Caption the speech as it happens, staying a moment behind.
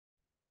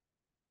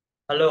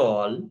Hello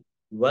all,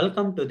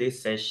 welcome to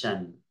this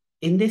session.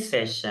 In this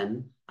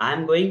session, I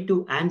am going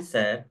to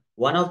answer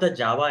one of the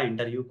Java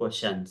interview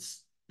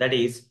questions. That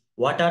is,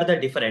 what are the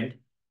different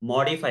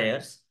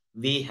modifiers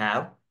we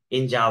have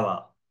in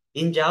Java?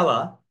 In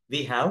Java,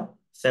 we have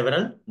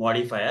several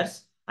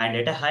modifiers, and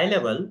at a high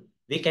level,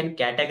 we can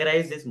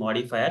categorize these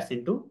modifiers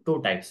into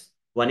two types.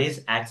 One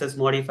is access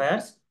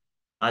modifiers,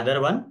 other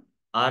one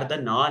are the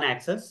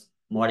non-access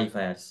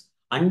modifiers.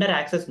 Under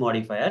access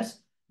modifiers,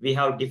 we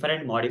have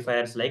different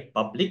modifiers like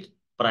public,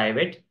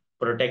 private,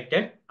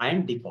 protected,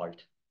 and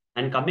default.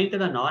 And coming to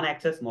the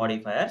non-access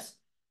modifiers,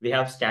 we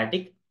have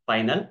static,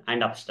 final,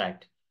 and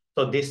abstract.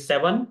 So these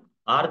seven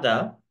are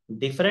the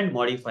different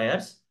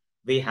modifiers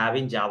we have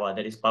in Java.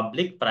 That is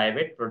public,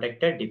 private,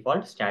 protected,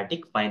 default,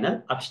 static,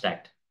 final,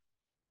 abstract.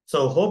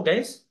 So hope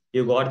guys,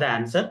 you got the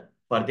answer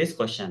for this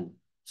question.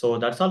 So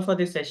that's all for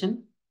this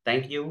session.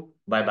 Thank you.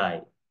 Bye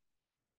bye.